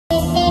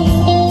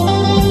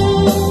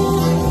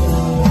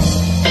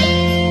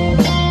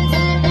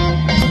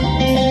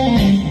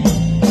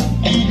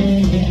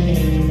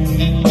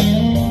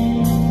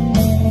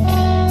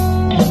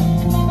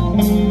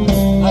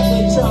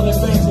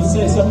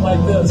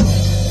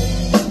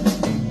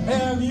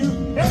Have you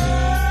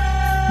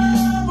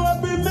ever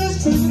been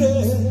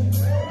mistreated?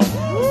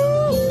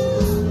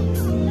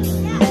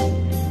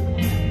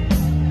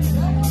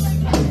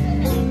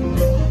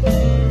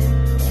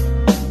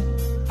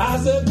 I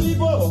said,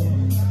 people,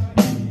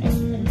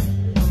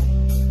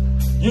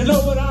 you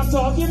know what I'm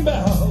talking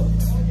about.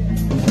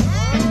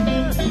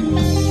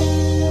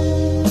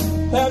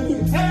 Have you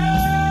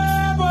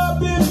ever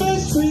been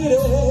mistreated?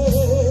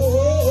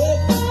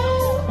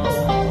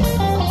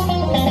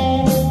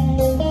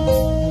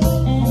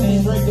 And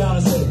you break down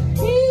and say,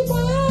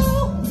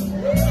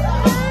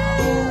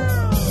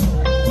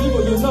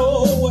 people, you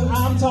know what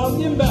I'm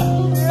talking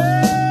about.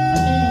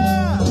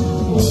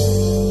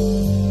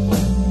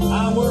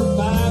 I worked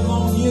 5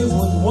 long years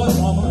with one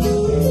woman.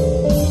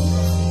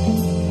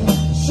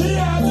 She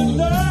had the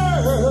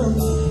nerve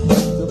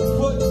to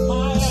put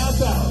my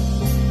ass out.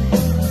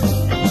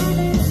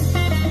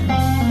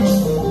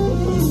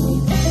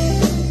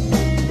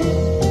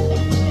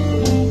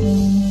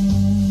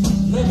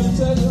 Let me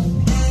tell you,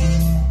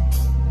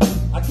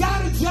 I got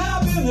a job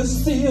in a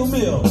steel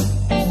mill.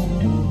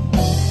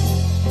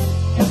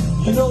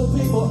 You know,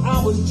 people,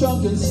 I was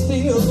chunking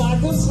steel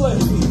like a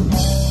slave.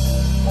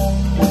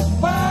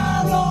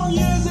 5 long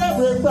years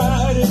every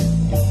Friday.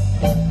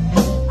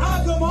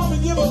 I come home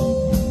and give them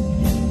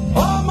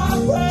all my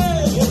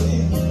pay.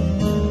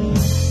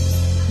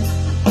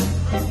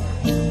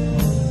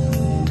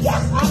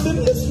 Yes, I've been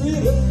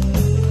mistreated.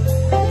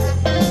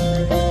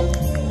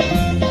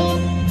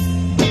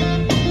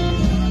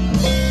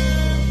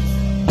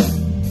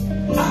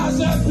 I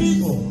said,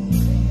 people,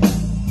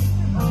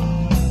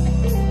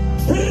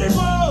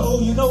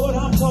 you know what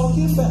I'm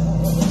talking about.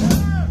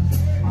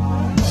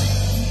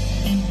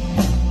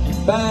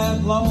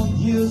 5 long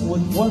years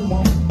with one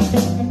woman.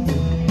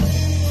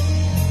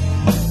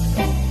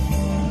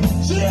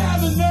 She had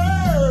the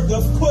nerve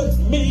to put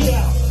me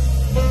out.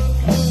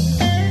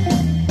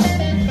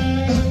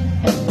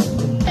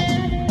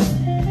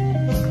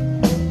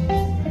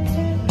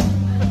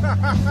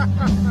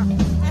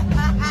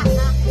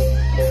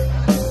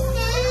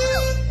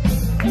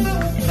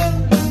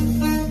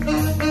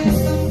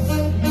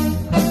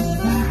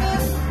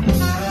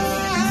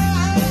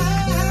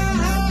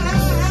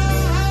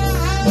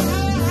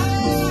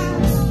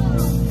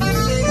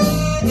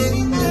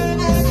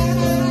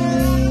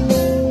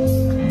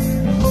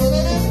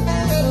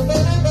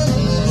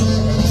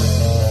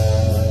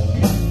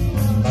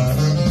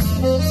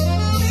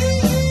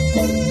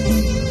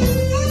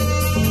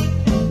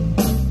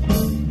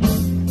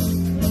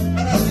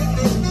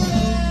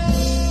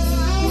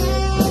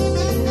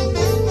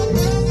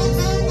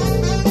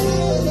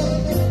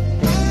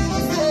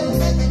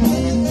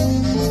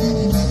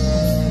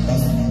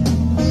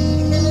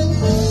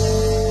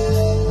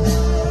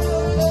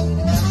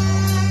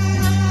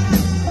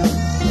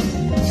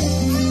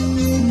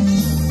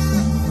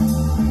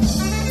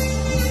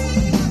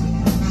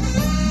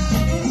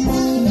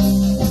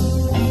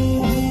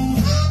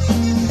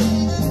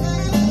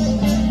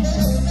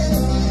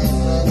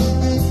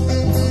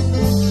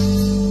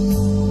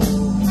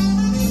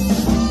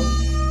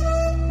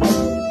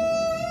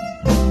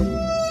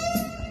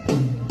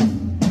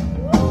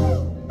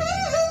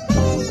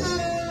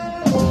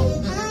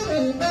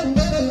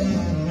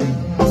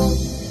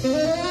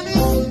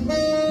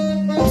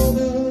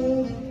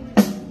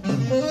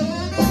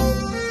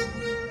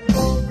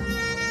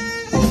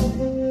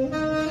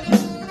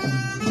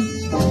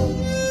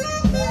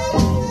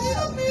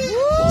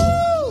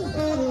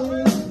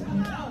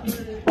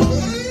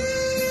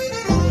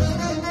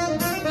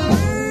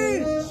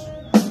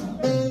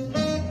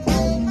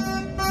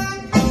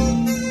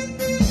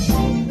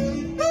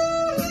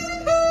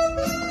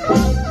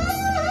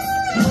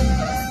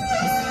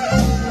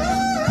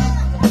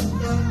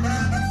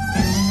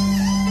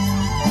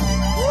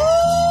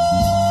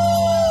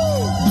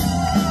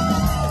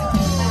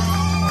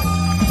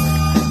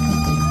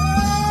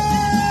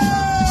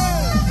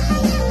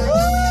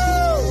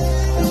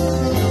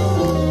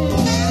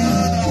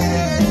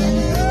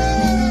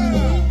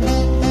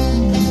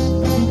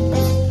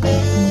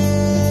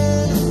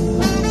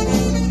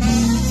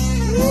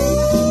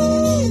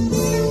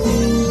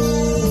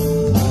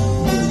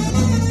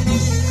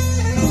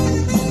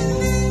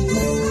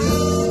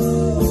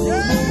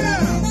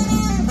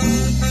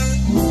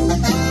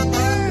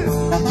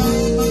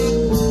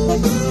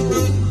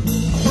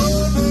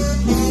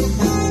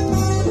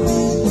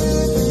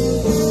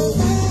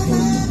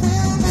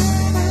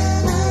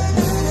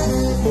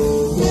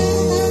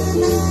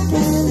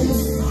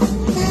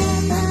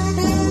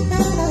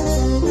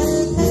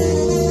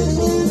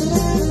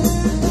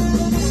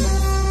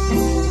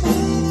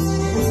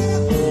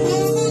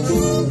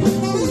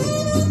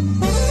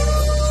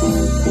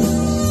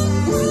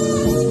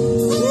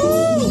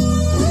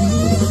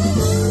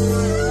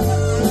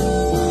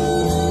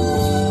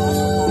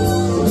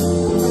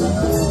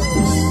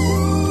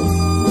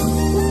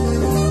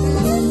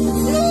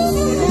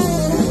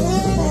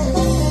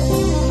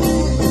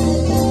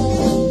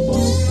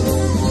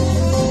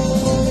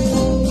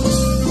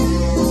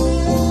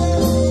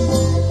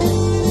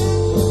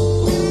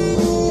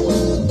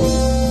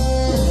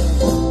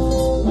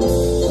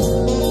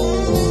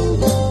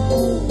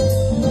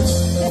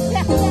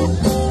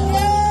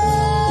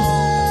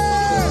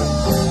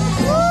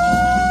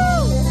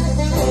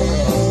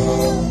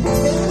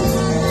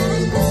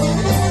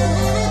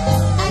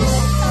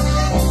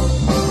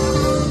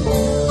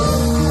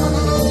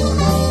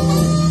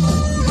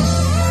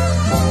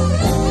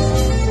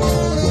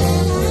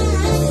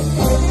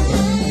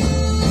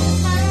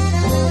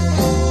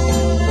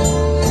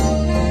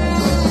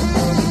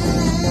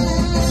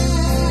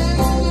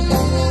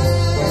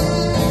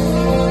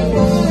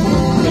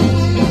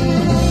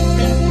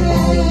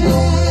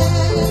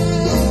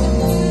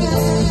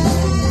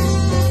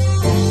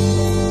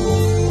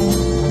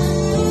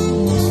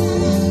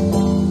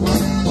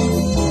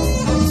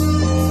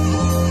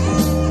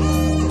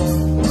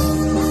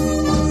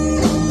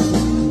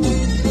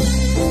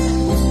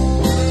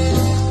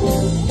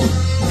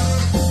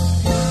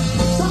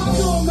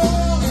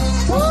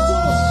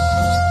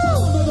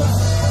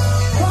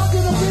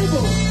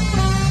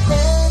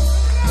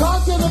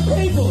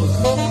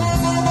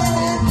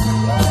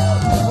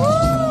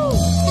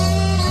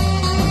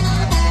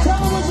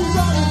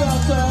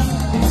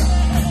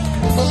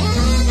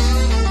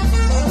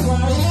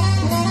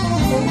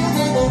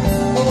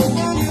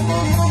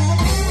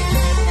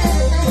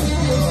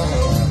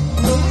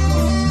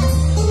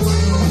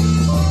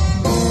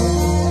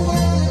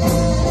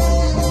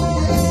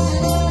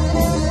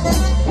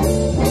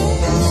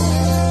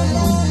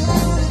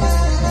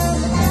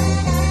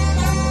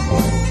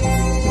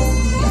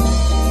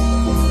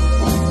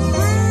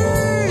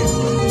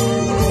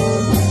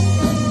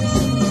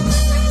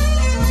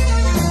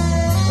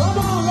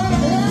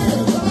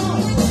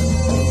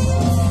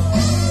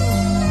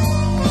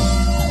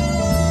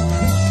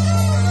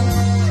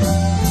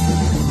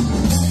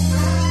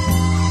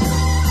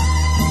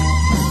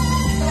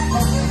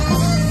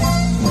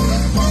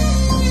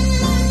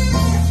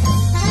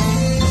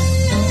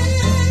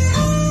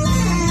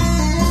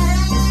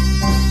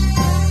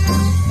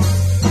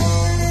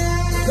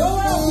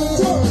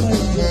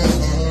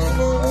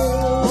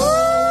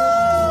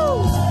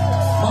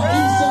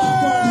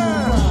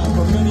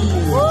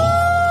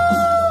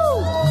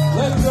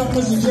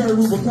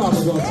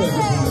 gonna take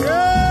it.